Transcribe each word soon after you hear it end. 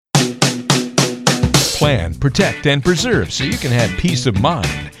plan, protect, and preserve so you can have peace of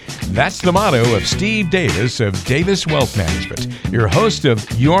mind. That's the motto of Steve Davis of Davis Wealth Management, your host of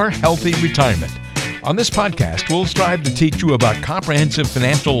Your Healthy Retirement. On this podcast, we'll strive to teach you about comprehensive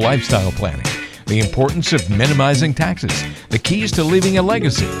financial lifestyle planning, the importance of minimizing taxes, the keys to leaving a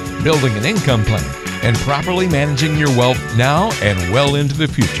legacy, building an income plan, and properly managing your wealth now and well into the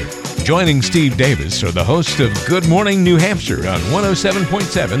future. Joining Steve Davis are the hosts of Good Morning New Hampshire on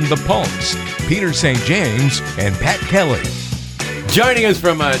 107.7 The Pulse, Peter St. James and Pat Kelly. Joining us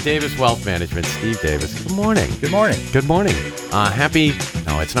from Davis Wealth Management, Steve Davis. Good morning. Good morning. Good morning.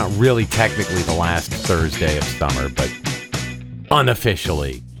 It's not really technically the last Thursday of summer, but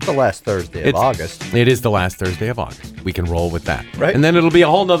unofficially. The last Thursday of August. It is the last Thursday of August. We can roll with that. Right. And then it'll be a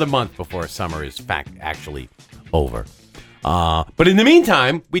whole nother month before summer is actually over. But in the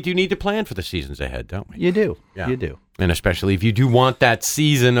meantime, we do need to plan for the seasons ahead, don't we? You do. Yeah. You do. And especially if you do want that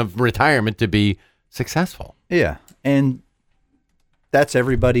season of retirement to be successful. Yeah. And that's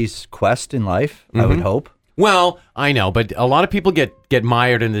everybody's quest in life, I would hope. Well, I know, but a lot of people get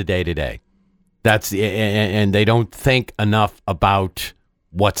mired in the day-to-day. And they don't think enough about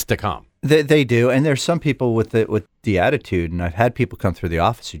what's to come. They do. And there's some people with the attitude, and I've had people come through the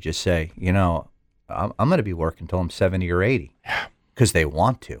office who just say, I'm going to be working until I'm 70 or 80. Yeah. Because they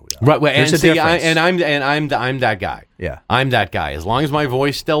want to. Right. Well, There's and a see, difference. I'm that guy. Yeah. I'm that guy. As long as my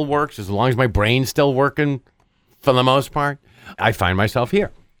voice still works, as long as my brain's still working, for the most part, I find myself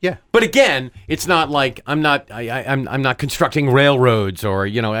here. Yeah. But again, it's not like I'm not constructing railroads or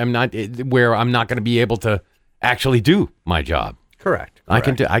I'm not where I'm not going to be able to actually do my job. Correct. I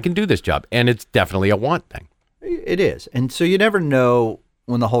can do this job, and it's definitely a want thing. It is. And so you never know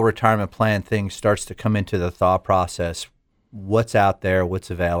when the whole retirement plan thing starts to come into the thought process, what's out there, what's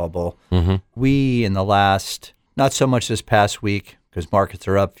available. Mm-hmm. We, in the last, not so much this past week, because markets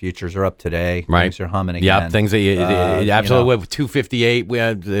are up, futures are up today, right. Things are humming again. Yeah, things are absolutely. With 258, we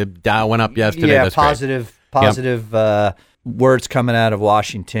had the Dow went up yesterday. Yeah, That's positive words coming out of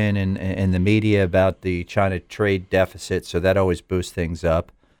Washington and the media about the China trade deficit, so that always boosts things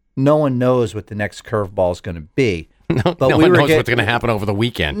up. No one knows what the next curveball is going to be. No one knows what's going to happen over the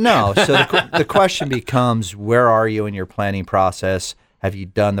weekend. No, so the question becomes, where are you in your planning process? Have you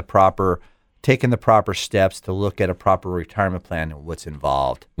taken the proper steps to look at a proper retirement plan and what's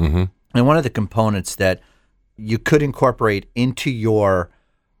involved? Mm-hmm. And one of the components that you could incorporate into your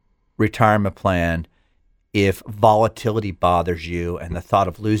retirement plan if volatility bothers you and the thought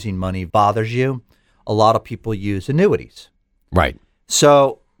of losing money bothers you, a lot of people use annuities. Right.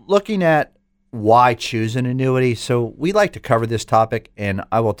 So looking at why choose an annuity. So we like to cover this topic, and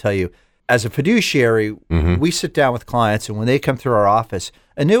I will tell you, as a fiduciary, we sit down with clients, and when they come through our office,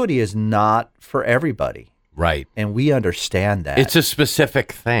 annuity is not for everybody. Right. And we understand that. It's a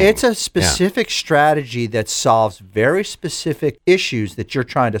specific thing. It's a specific strategy that solves very specific issues that you're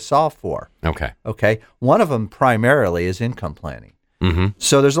trying to solve for. Okay. One of them primarily is income planning. Mm-hmm.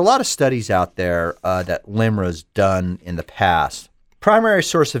 So there's a lot of studies out there that LIMRA's done in the past. Primary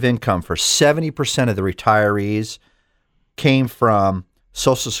source of income for 70% of the retirees came from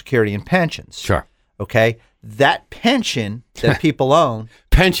Social Security and pensions. Sure. Okay? That pension that people own.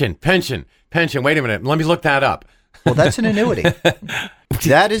 Pension. Wait a minute. Let me look that up. Well, that's an annuity.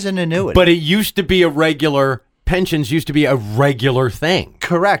 That is an annuity. But pensions used to be a regular thing.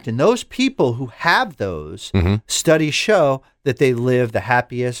 Correct. And those people who have those, studies show that they live the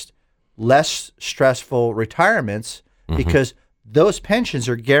happiest, less stressful retirements because those pensions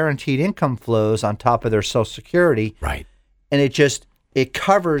are guaranteed income flows on top of their Social Security. Right. And it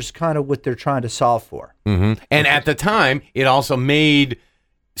covers kind of what they're trying to solve for. Mm-hmm. And at the time, it also made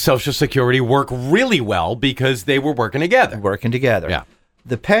Social Security work really well because they were working together. Yeah.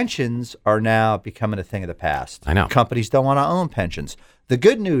 The pensions are now becoming a thing of the past. I know. Companies don't want to own pensions. The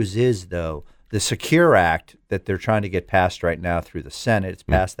good news is, though, the Secure Act that they're trying to get passed right now through the Senate, it's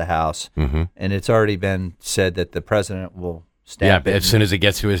passed the House, and it's already been said that the president will stamp it as soon as it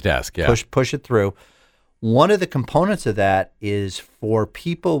gets to his desk. Yeah. Push it through. One of the components of that is for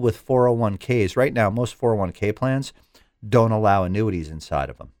people with 401ks. Right now, most 401k plans don't allow annuities inside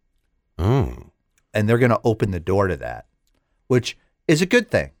of them. And they're going to open the door to that, which is a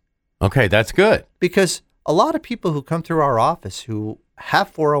good thing. Okay, that's good. Because a lot of people who come through our office who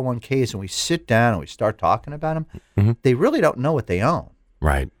have 401ks and we sit down and we start talking about them, they really don't know what they own.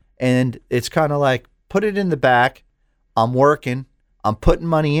 Right. And it's kind of like, put it in the back. I'm working. I'm putting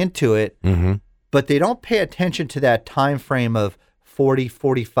money into it. But they don't pay attention to that time frame of 40,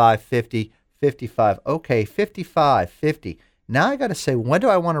 45, 50, 55. Okay, 55, 50. Now I got to say, when do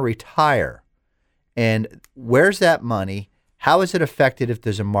I want to retire? And where's that money? How is it affected if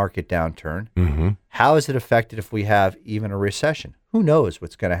there's a market downturn? Mm-hmm. How is it affected if we have even a recession? Who knows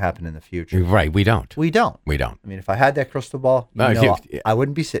what's going to happen in the future? Right. We don't. We don't. We don't. I mean, if I had that crystal ball, I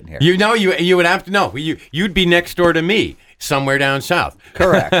wouldn't be sitting here. You would have to know. You'd be next door to me, somewhere down south.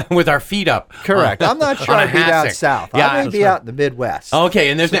 Correct. With our feet up. Correct. I'm not sure on a I'd be down hassock. south. Yeah, I may be out in the Midwest.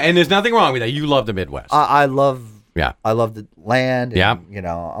 Okay, and there's nothing wrong with that. You love the Midwest. I love Yeah. I love the land. And,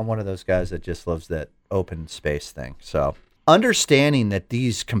 Yeah. I'm one of those guys that just loves that open space thing. So understanding that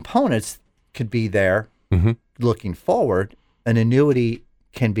these components could be there looking forward, an annuity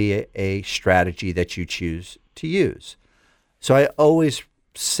can be a strategy that you choose to use. So I always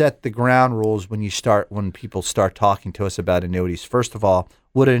set the ground rules when people start talking to us about annuities. First of all,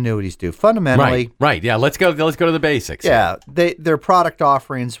 what do annuities do? Fundamentally, Right. Yeah. Let's go to the basics. yeah, they're product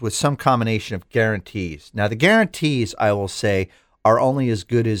offerings with some combination of guarantees. Now, the guarantees, I will say, are only as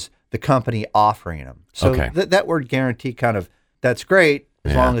good as the company offering them. So Okay. that word guarantee that's great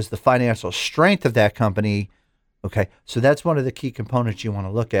as Yeah. long as the financial strength of that company. Okay, so that's one of the key components you want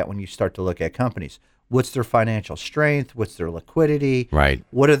to look at when you start to look at companies. What's their financial strength? What's their liquidity? Right.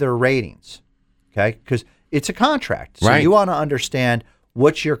 What are their ratings? Okay, because it's a contract. So Right. you want to understand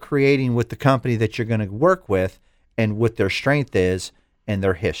what you're creating with the company that you're going to work with and what their strength is and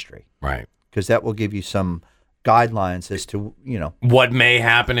their history, Right. because that will give you some guidelines as to, What may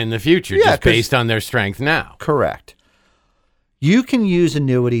happen in the future, Yeah, just 'cause- based on their strength now. correct. You can use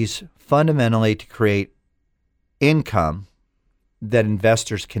annuities fundamentally to create income that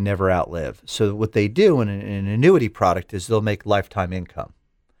investors can never outlive. So what they do in an annuity product is they'll make lifetime income.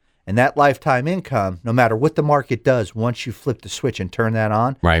 And that lifetime income, no matter what the market does, once you flip the switch and turn that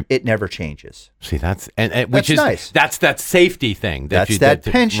on, Right. it never changes. See, that's which That's is nice. That's that safety thing. That's that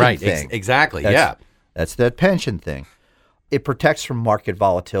pension right, thing. Exactly. That's, That's that pension thing. It protects from market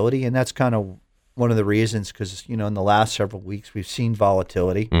volatility, and that's kind of one of the reasons, because, in the last several weeks, we've seen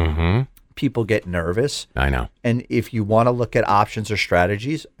volatility. Mm-hmm. People get nervous. I know. And if you want to look at options or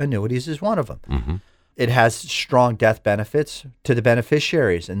strategies, annuities is one of them. Mm-hmm. It has strong death benefits to the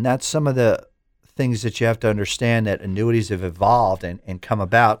beneficiaries. And that's some of the things that you have to understand, that annuities have evolved and come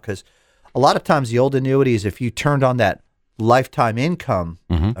about, because a lot of times the old annuities, if you turned on that lifetime income,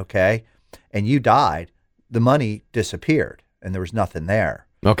 okay, and you died, the money disappeared and there was nothing there.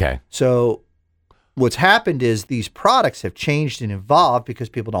 Okay. So what's happened is these products have changed and evolved because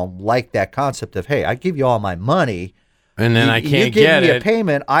people don't like that concept of, hey, I give you all my money, And then I you can't give get me it, a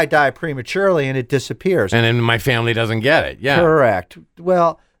payment, I die prematurely, and it disappears. and then my family doesn't get it. Yeah. Correct.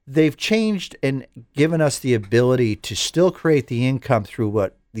 Well, they've changed and given us the ability to still create the income through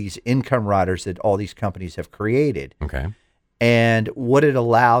what these income riders that all these companies have created. Okay. And what it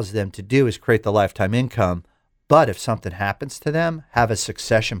allows them to do is create the lifetime income. But if something happens to them, have a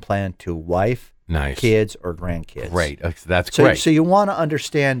succession plan to wife, Nice. kids, or grandkids. Great. That's So, great. so you want to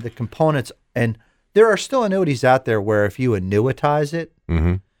understand the components. And there are still annuities out there where if you annuitize it,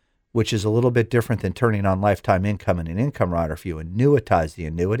 Mm-hmm. which is a little bit different than turning on lifetime income in an income rider, if you annuitize the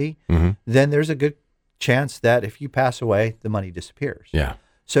annuity, then there's a good chance that if you pass away, the money disappears. Yeah.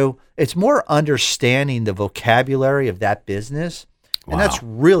 So it's more understanding the vocabulary of that business. And that's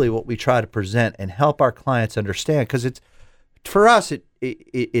really what we try to present and help our clients understand, because it's, for us,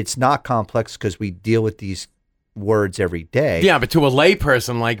 it's not complex because we deal with these words every day. Yeah, but to a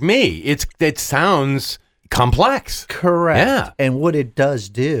layperson like me, it sounds complex. Correct. Yeah. And what it does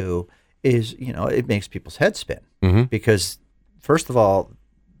do is, it makes people's heads spin, because first of all,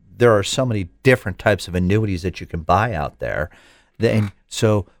 there are so many different types of annuities that you can buy out there. And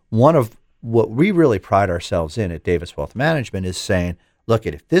so one of what we really pride ourselves in at Davis Wealth Management is saying, look,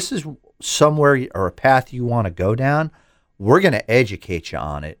 if this is somewhere or a path you want to go down, we're going to educate you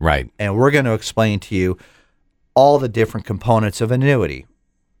on it. Right. And we're going to explain to you all the different components of annuity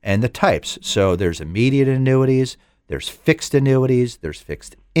and the types. So there's immediate annuities, there's fixed annuities, there's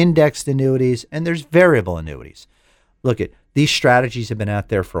fixed indexed annuities, and there's variable annuities. Look, these strategies have been out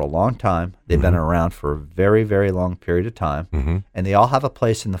there for a long time. They've been around for a very, very long period of time, and they all have a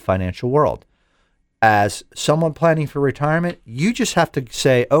place in the financial world. As someone planning for retirement, you just have to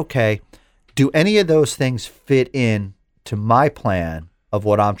say, okay, do any of those things fit in to my plan of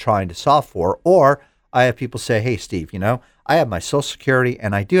what I'm trying to solve for? Or I have people say, hey, Steve, I have my Social Security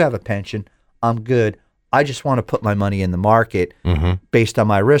and I do have a pension. I'm good. I just want to put my money in the market based on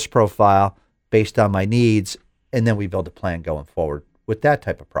my risk profile, based on my needs, and then we build a plan going forward with that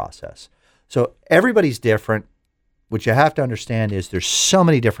type of process. So everybody's different. What you have to understand is there's so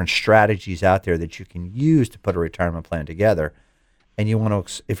many different strategies out there that you can use to put a retirement plan together. And you want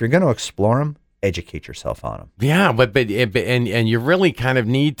to, if you're going to explore them, educate yourself on them. Yeah, but you really kind of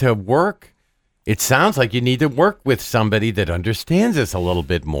need to work It sounds like you need to work with somebody that understands this a little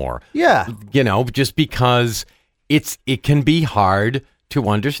bit more. Yeah. Just because it can be hard to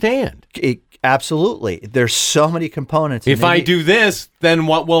understand. Absolutely. There's so many components. If I do this, then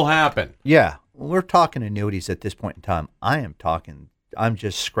what will happen? Yeah. We're talking annuities at this point in time. I'm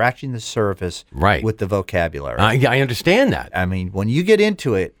just scratching the surface with the vocabulary. I understand that. I mean, when you get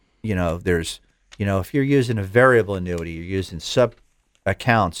into it, if you're using a variable annuity, you're using sub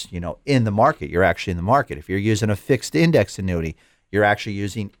accounts, in the market, you're actually in the market. If you're using a fixed index annuity, you're actually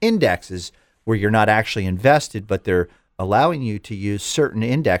using indexes where you're not actually invested, but they're allowing you to use certain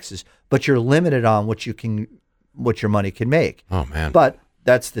indexes, but you're limited on what your money can make. Oh man. But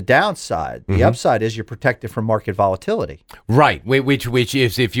that's the downside. The upside is you're protected from market volatility. Right. Which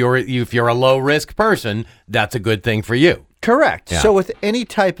is if you're a low risk person, that's a good thing for you. Correct. Yeah. So with any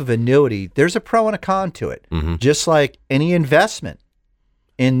type of annuity, there's a pro and a con to it. Just like any investment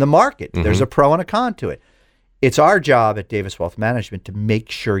in the market, there's a pro and a con to it. It's our job at Davis Wealth Management to make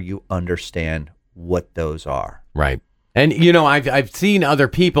sure you understand what those are. Right. And I've seen other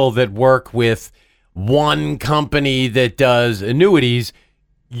people that work with one company that does annuities.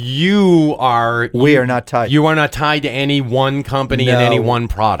 We are not tied. You are not tied to any one company and any one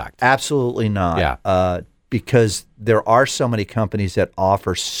product. Absolutely not. Yeah. Because there are so many companies that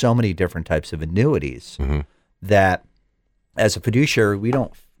offer so many different types of annuities that as a fiduciary,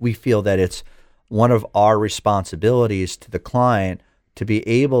 we feel that it's one of our responsibilities to the client to be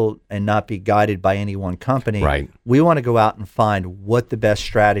able and not be guided by any one company. Right. We want to go out and find what the best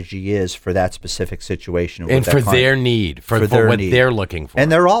strategy is for that specific situation. And for their need, for what they're looking for.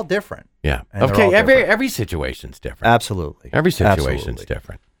 And they're all different. Yeah. Okay, every situation's different. Absolutely. Every situation's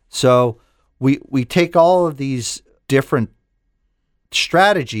different. So we take all of these different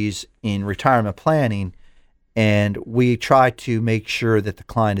strategies in retirement planning, and we try to make sure that the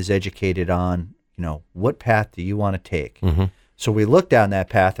client is educated on, what path do you want to take? So we look down that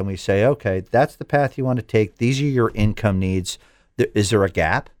path and we say, okay, that's the path you want to take. These are your income needs. Is there a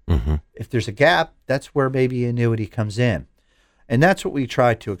gap? If there's a gap, that's where maybe annuity comes in. And that's what we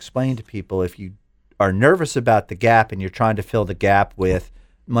try to explain to people. If you are nervous about the gap and you're trying to fill the gap with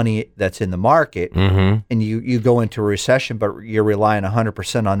money that's in the market, and you go into a recession, but you're relying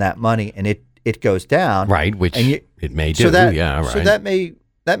 100% on that money and it goes down. Right, which it may do. So that, yeah, right. So that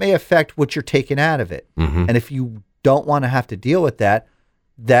may affect what you're taking out of it. And if you don't want to have to deal with that,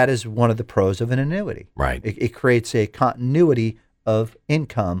 that is one of the pros of an annuity. Right. It creates a continuity of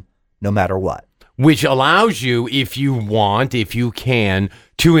income no matter what. Which allows you, if you can,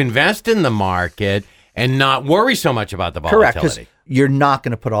 to invest in the market and not worry so much about the volatility. Correct, because you're not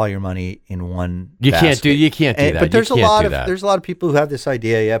going to put all your money in one basket. You can't do that. But there's a lot of people who have this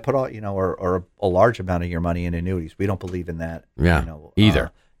idea, put all, or a large amount of your money in annuities. We don't believe in that. Yeah, either.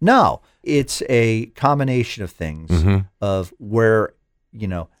 No, it's a combination of things of where,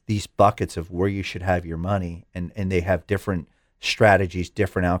 these buckets of where you should have your money, and they have different strategies,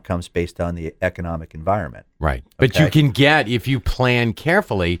 different outcomes based on the economic environment. Right. But you can get, if you plan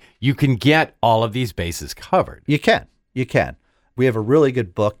carefully, you can get all of these bases covered. You can. We have a really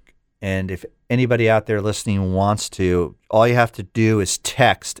good book, and if anybody out there listening wants to, all you have to do is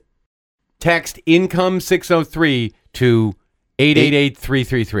text Income 603 to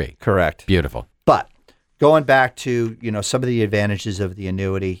 888-333. Correct. Beautiful. But going back to, some of the advantages of the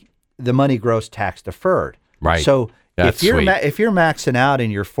annuity, the money grows tax deferred. Right. So That's if you're maxing out in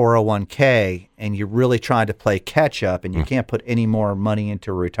your 401k and you're really trying to play catch up and you can't put any more money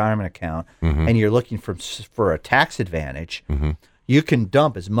into a retirement account and you're looking for a tax advantage, you can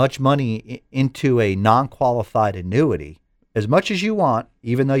dump as much money into a non-qualified annuity as much as you want,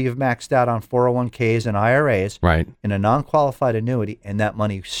 even though you've maxed out on 401ks and IRAs, right, in a non-qualified annuity, and that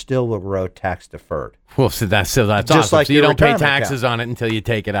money still will grow tax deferred. Well, so that's just awesome. like so you don't pay taxes account on it until you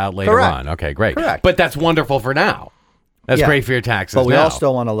take it out later Correct. on. Okay, great. Correct. But that's wonderful for now. That's great for your taxes But we now. all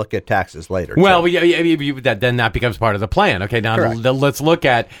still want to look at taxes later. Well, then that becomes part of the plan. Okay, now let's look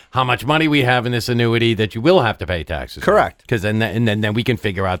at how much money we have in this annuity that you will have to pay taxes. Correct. Because then we can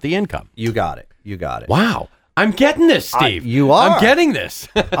figure out the income. You got it. Wow. I'm getting this, Steve. You are. I'm getting this.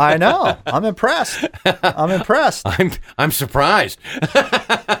 I know. I'm impressed. I'm surprised.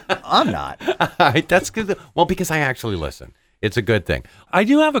 I'm not. All right, that's good. Well, because I actually listen. It's a good thing. I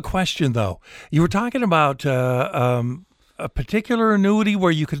do have a question, though. You were talking about a particular annuity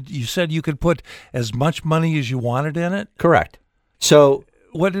where you said you could put as much money as you wanted in it? Correct. So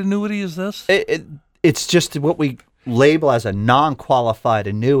what annuity is this? It's just what we label as a non-qualified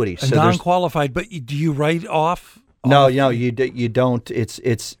annuity. So non-qualified, but do you write off No, you don't. It's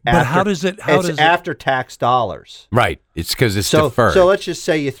but after, how does it? It's after tax dollars. Right. It's because it's deferred. So let's just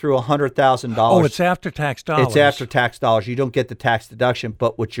say you threw $100,000. Oh, it's after tax dollars. It's after tax dollars. You don't get the tax deduction,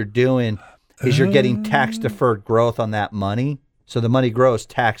 but what you're doing is you're getting tax deferred growth on that money. So the money grows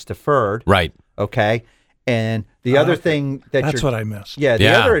tax deferred. Right. Okay. And the other thing that's what I missed. Yeah. The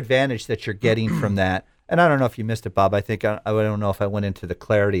other advantage that you're getting from that, and I don't know if you missed it, Bob. I think I don't know if I went into the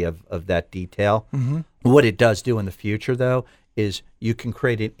clarity of that detail. Mm-hmm. What it does do in the future, though, is you can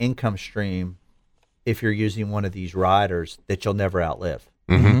create an income stream if you're using one of these riders that you'll never outlive.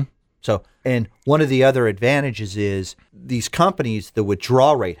 Mm-hmm. So, and one of the other advantages is these companies, the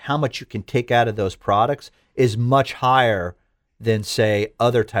withdrawal rate, how much you can take out of those products is much higher than, say,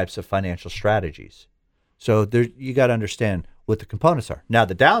 other types of financial strategies. So you got to understand what the components are. Now,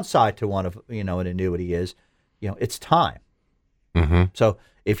 the downside to one of, an annuity is, it's time. Mm-hmm. So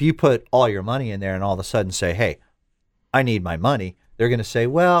if you put all your money in there and all of a sudden say, hey, I need my money, they're going to say,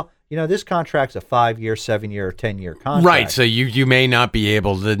 well, this contract's a 5-year, 7-year, or 10-year contract. Right. So you may not be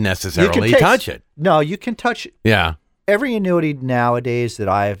able to necessarily touch it. No, you can touch it. Yeah. Every annuity nowadays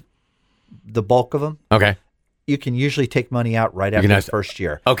that the bulk of them. Okay. You can usually take money out right after the first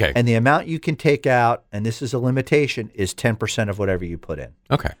year. Okay. And the amount you can take out, and this is a limitation, is 10% of whatever you put in.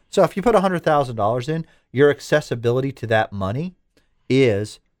 Okay. So if you put $100,000 in, your accessibility to that money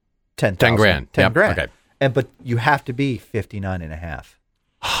is $10,000. 10 grand. $10 grand. Okay. But you have to be 59 and a half.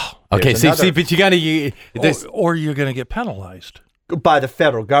 Okay. See, but you got to or you're going to get penalized by the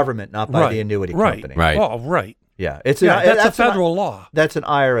federal government, not by the annuity company. Right. Oh, right. Yeah. That's a federal law. That's an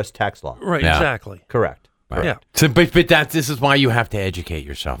IRS tax law. Right. Yeah. Exactly. Correct. Right. Yeah. So, but this is why you have to educate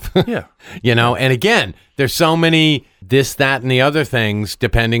yourself. Yeah. And again, there's so many this, that, and the other things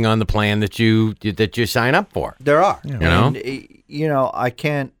depending on the plan that you sign up for. There are. Yeah. And, I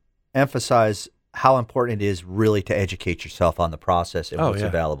can't emphasize how important it is really to educate yourself on the process and what's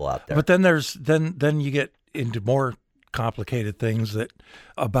available out there. But then then you get into more complicated things that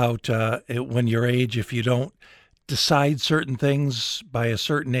about when your age, if you don't decide certain things by a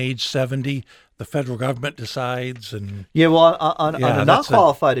certain age, 70, the federal government decides. And on a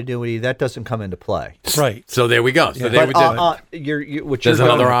non-qualified annuity, that doesn't come into play. Right. So there we go. So there's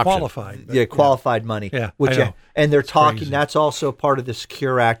another option. Qualified. Qualified money. Yeah, and they're talking, crazy. that's also part of the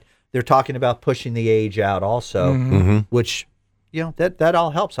Secure Act. They're talking about pushing the age out also, which, that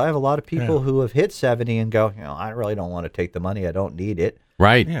all helps. I have a lot of people who have hit 70 and go, I really don't want to take the money. I don't need it.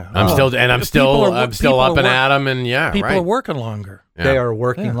 Right. Yeah. I'm still up and at them, and people are working longer. Yeah. They are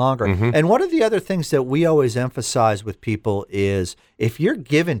working longer. Mm-hmm. And one of the other things that we always emphasize with people is if you're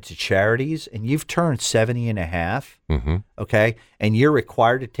given to charities and you've turned 70 and a half, okay, and you're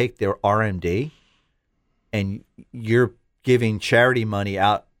required to take their RMD, and you're giving charity money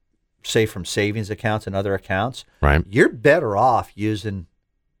out, say from savings accounts and other accounts, right, you're better off using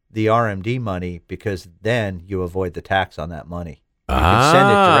the RMD money because then you avoid the tax on that money. You can send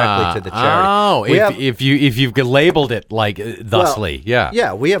it directly to the charity. Oh, if you've labeled it like thusly,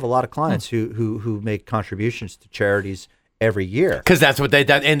 yeah. We have a lot of clients who make contributions to charities every year because that's what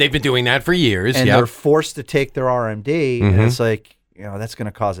and they've been doing that for years, and they're forced to take their RMD, and it's like that's going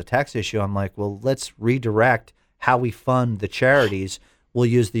to cause a tax issue. I'm like, well, let's redirect how we fund the charities. We'll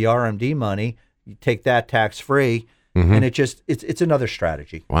use the RMD money, you take that tax free. And it's another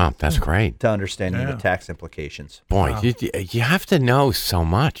strategy. Wow, that's great. To understanding the tax implications. Boy, you have to know so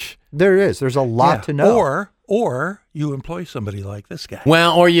much. There's a lot to know. Or you employ somebody like this guy.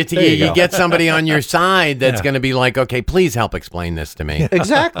 Well, or you get somebody on your side that's going to be like, okay, please help explain this to me.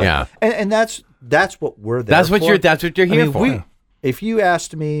 Exactly. Yeah. And that's what we're there for. That's what you're here for. If you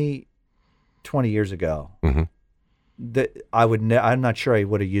asked me 20 years ago, I'm not sure I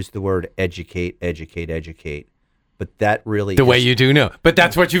would have used the word educate. But that really way you do know. But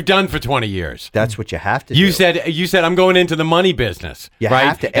that's what you've done for 20 years. That's what you have to do. You said I'm going into the money business. You right?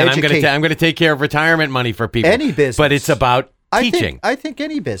 have to and educate. I'm going to take care of retirement money for people. Any business. But it's about teaching. I think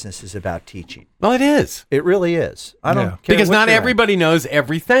any business is about teaching. Well, it is. It really is. I don't care because not everybody knows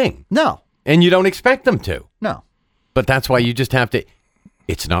everything. No. And you don't expect them to. No. But that's why you just have to.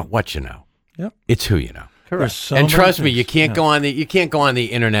 It's not what you know. Yep. It's who you know. Correct. And trust me, you can't go on the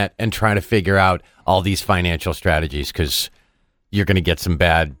internet and try to figure out all these financial strategies because you're going to get some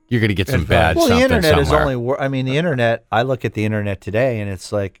bad. You're going to get some bad. Well, the internet somewhere. is only. I mean, the internet. I look at the internet today, and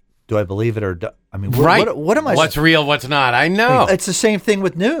it's like, do I believe it or? I mean, right? What am I? What's real? What's not? I know. It's the same thing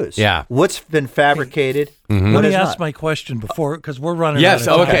with news. Yeah. What's been fabricated? Let me ask my question before, because we're running. Yes.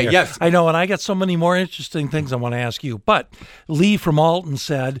 out of time Okay. here. Yes. I know, and I got so many more interesting things I want to ask you. But Lee from Alton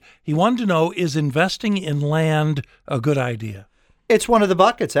said he wanted to know: is investing in land a good idea? It's one of the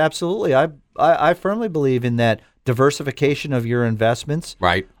buckets, absolutely. I firmly believe in that diversification of your investments.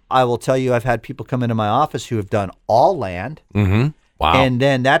 Right. I will tell you, I've had people come into my office who have done all land. Mm-hmm. Wow. And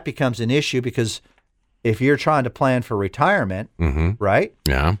then that becomes an issue because if you're trying to plan for retirement, right?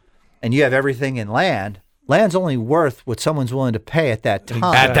 Yeah. And you have everything in land, land's only worth what someone's willing to pay at that time.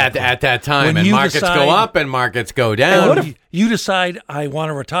 At that time. When and you markets decide- go up and markets go down. When you decide, I want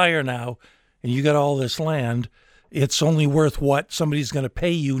to retire now, and you got all this land, it's only worth what somebody's going to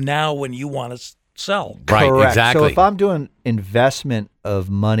pay you now when you want to sell. Right, Correct. exactly. So if I'm doing investment of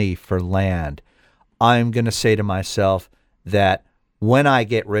money for land, I'm going to say to myself that when I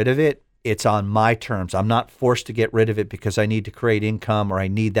get rid of it, it's on my terms. I'm not forced to get rid of it because I need to create income or I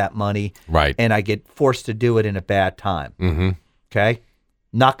need that money. Right. And I get forced to do it in a bad time. Mm-hmm. Okay?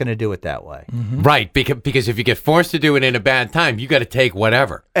 Not going to do it that way. Mm-hmm. Right, because if you get forced to do it in a bad time, you got to take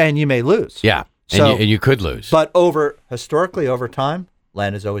whatever. And you may lose. Yeah, So- and you could lose. But historically over time,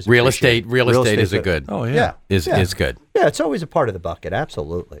 land is always real appreciated. estate is a good. Oh, yeah. Is good. Yeah, it's always a part of the bucket.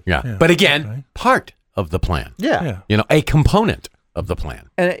 Absolutely. Yeah. But again, part of the plan. Yeah. A component of the plan.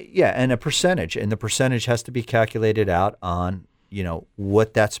 And a percentage, and the percentage has to be calculated out on,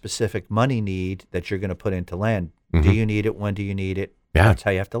 what that specific money need that you're going to put into land. Do you need it? When do you need it? Yeah. That's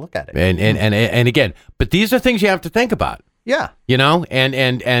how you have to look at it. And again, but these are things you have to think about. Yeah.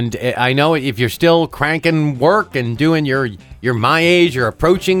 And I know if you're still cranking work and doing you're my age, you're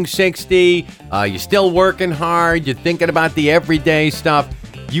approaching 60, you're still working hard, you're thinking about the everyday stuff.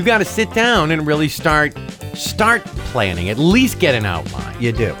 You got to sit down and really start planning, at least get an outline.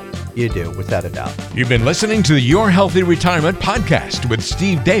 You do, without a doubt. You've been listening to the Your Healthy Retirement podcast with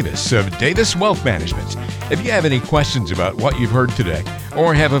Steve Davis of Davis Wealth Management. If you have any questions about what you've heard today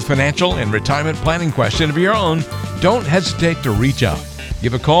or have a financial and retirement planning question of your own, don't hesitate to reach out.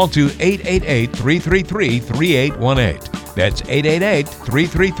 Give a call to 888-333-3818. That's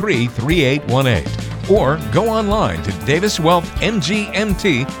 888-333-3818. Or go online to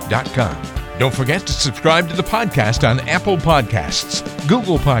daviswealthmgmt.com. Don't forget to subscribe to the podcast on Apple Podcasts,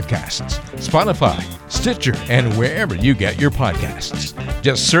 Google Podcasts, Spotify, Stitcher, and wherever you get your podcasts.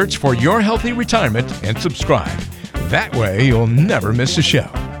 Just search for Your Healthy Retirement and subscribe. That way, you'll never miss a show.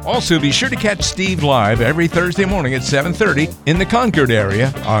 Also, be sure to catch Steve live every Thursday morning at 7:30 in the Concord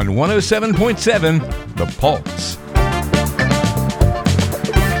area on 107.7 The Pulse.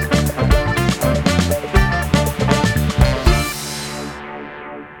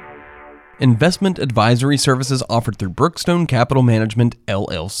 Investment advisory services offered through Brookstone Capital Management,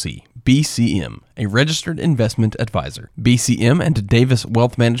 LLC, BCM, a registered investment advisor. BCM and Davis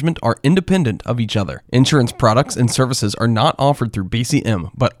Wealth Management are independent of each other. Insurance products and services are not offered through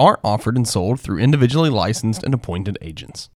BCM, but are offered and sold through individually licensed and appointed agents.